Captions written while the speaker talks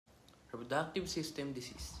Reproductive system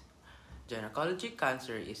disease. Gynecologic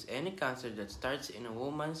cancer is any cancer that starts in a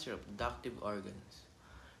woman's reproductive organs.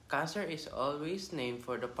 Cancer is always named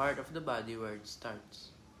for the part of the body where it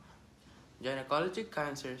starts. Gynecologic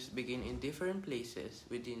cancers begin in different places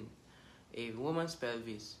within a woman's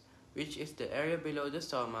pelvis, which is the area below the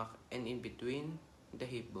stomach and in between the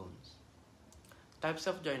hip bones. Types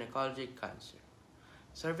of gynecologic cancer.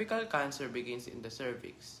 Cervical cancer begins in the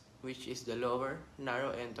cervix, which is the lower,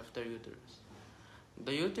 narrow end of the uterus.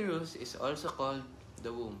 The uterus is also called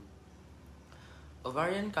the womb.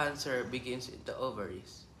 Ovarian cancer begins in the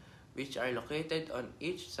ovaries, which are located on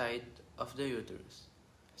each side of the uterus.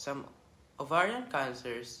 Some ovarian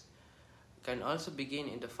cancers can also begin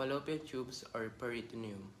in the fallopian tubes or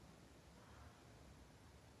peritoneum.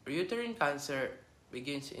 Uterine cancer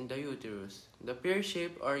begins in the uterus, the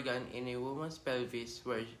pear-shaped organ in a woman's pelvis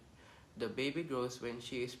where the baby grows when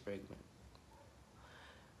she is pregnant.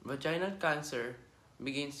 Vaginal cancer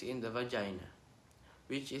begins in the vagina,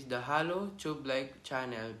 which is the hollow tube-like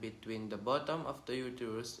channel between the bottom of the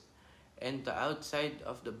uterus and the outside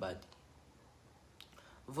of the body.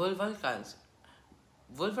 Vulval cancer.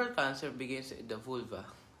 Vulvar cancer begins in the vulva,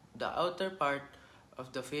 the outer part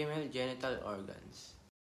of the female genital organs.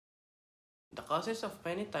 The causes of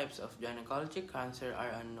many types of gynecologic cancer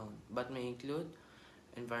are unknown, but may include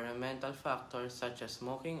environmental factors such as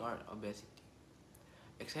smoking or obesity,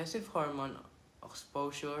 excessive hormone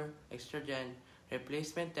exposure, estrogen,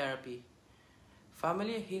 replacement therapy,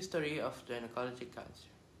 family history of gynecologic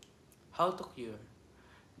cancer. How to cure?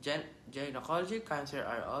 Gynecologic cancer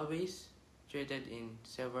are always treated in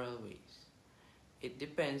several ways. It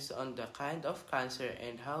depends on the kind of cancer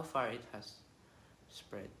and how far it has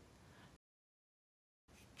spread.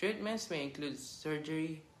 Treatments may include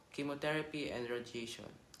surgery, chemotherapy, and radiation.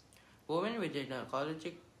 Women with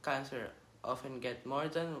gynecologic cancer often get more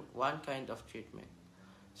than one kind of treatment.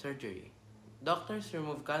 Surgery. Doctors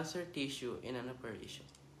remove cancer tissue in an operation.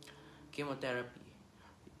 Chemotherapy.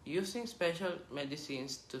 Using special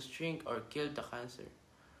medicines to shrink or kill the cancer.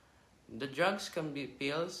 The drugs can be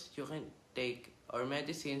pills you can take or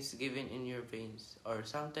medicines given in your veins, or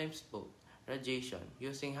sometimes both. Radiation.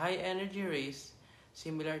 Using high energy rays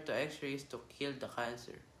similar to X-rays to kill the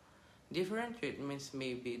cancer. Different treatments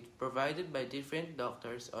may be provided by different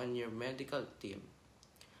doctors on your medical team.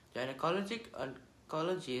 Gynecologic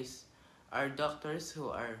oncologists are doctors who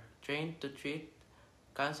are trained to treat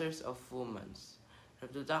cancers of women's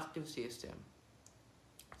reproductive system.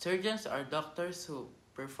 Surgeons are doctors who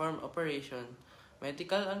perform operation.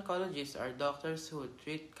 Medical oncologists are doctors who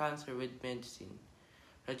treat cancer with medicine.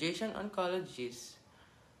 Radiation oncologists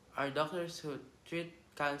are doctors who treat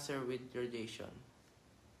cancer with radiation.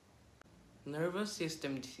 Nervous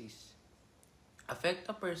system disease affect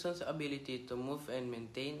a person's ability to move and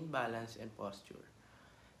maintain balance and posture.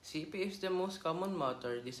 CP is the most common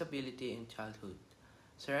motor disability in childhood.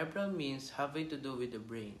 Cerebral means having to do with the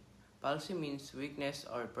brain. Palsy means weakness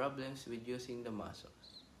or problems with using the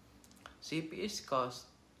muscles. CP is caused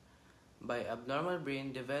by abnormal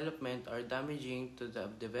brain development or damaging to the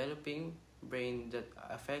developing brain that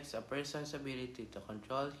affects a person's ability to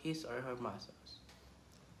control his or her muscles.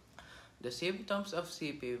 The symptoms of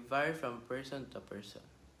CP vary from person to person.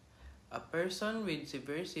 A person with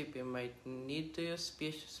severe CP might need to use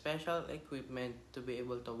special equipment to be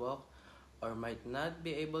able to walk, or might not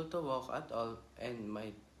be able to walk at all and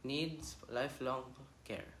might need lifelong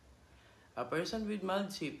care. A person with mild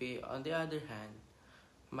CP, on the other hand,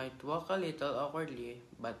 might walk a little awkwardly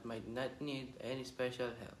but might not need any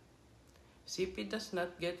special help. CP does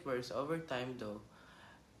not get worse over time though.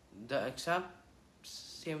 The exact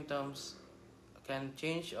symptoms can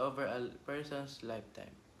change over a person's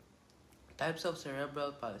lifetime. Types of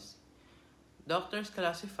cerebral palsy. Doctors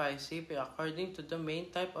classify CP according to the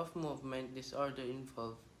main type of movement disorder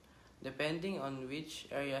involved, depending on which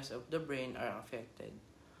areas of the brain are affected.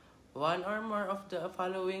 One or more of the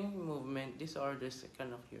following movement disorders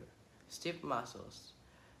can occur: stiff muscles,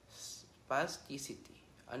 spasticity,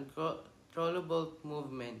 uncontrollable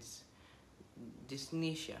movements,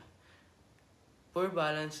 dyskinesia, poor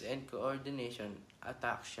balance and coordination,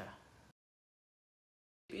 ataxia.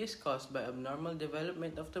 CP is caused by abnormal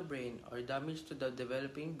development of the brain or damage to the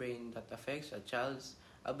developing brain that affects a child's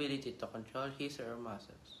ability to control his or her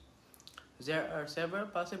muscles. There are several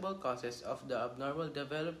possible causes of the abnormal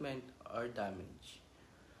development or damage.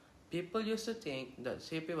 People used to think that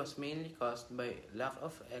CP was mainly caused by lack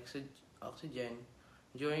of oxygen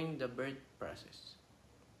during the birth process.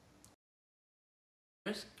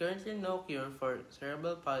 There is currently no cure for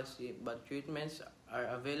cerebral palsy, but treatments are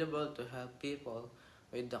available to help people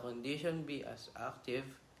with the condition be as active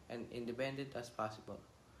and independent as possible.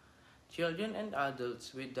 Children and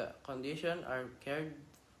adults with the condition are cared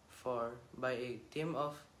for by a team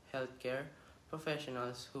of healthcare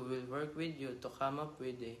professionals who will work with you to come up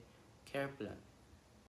with a care plan.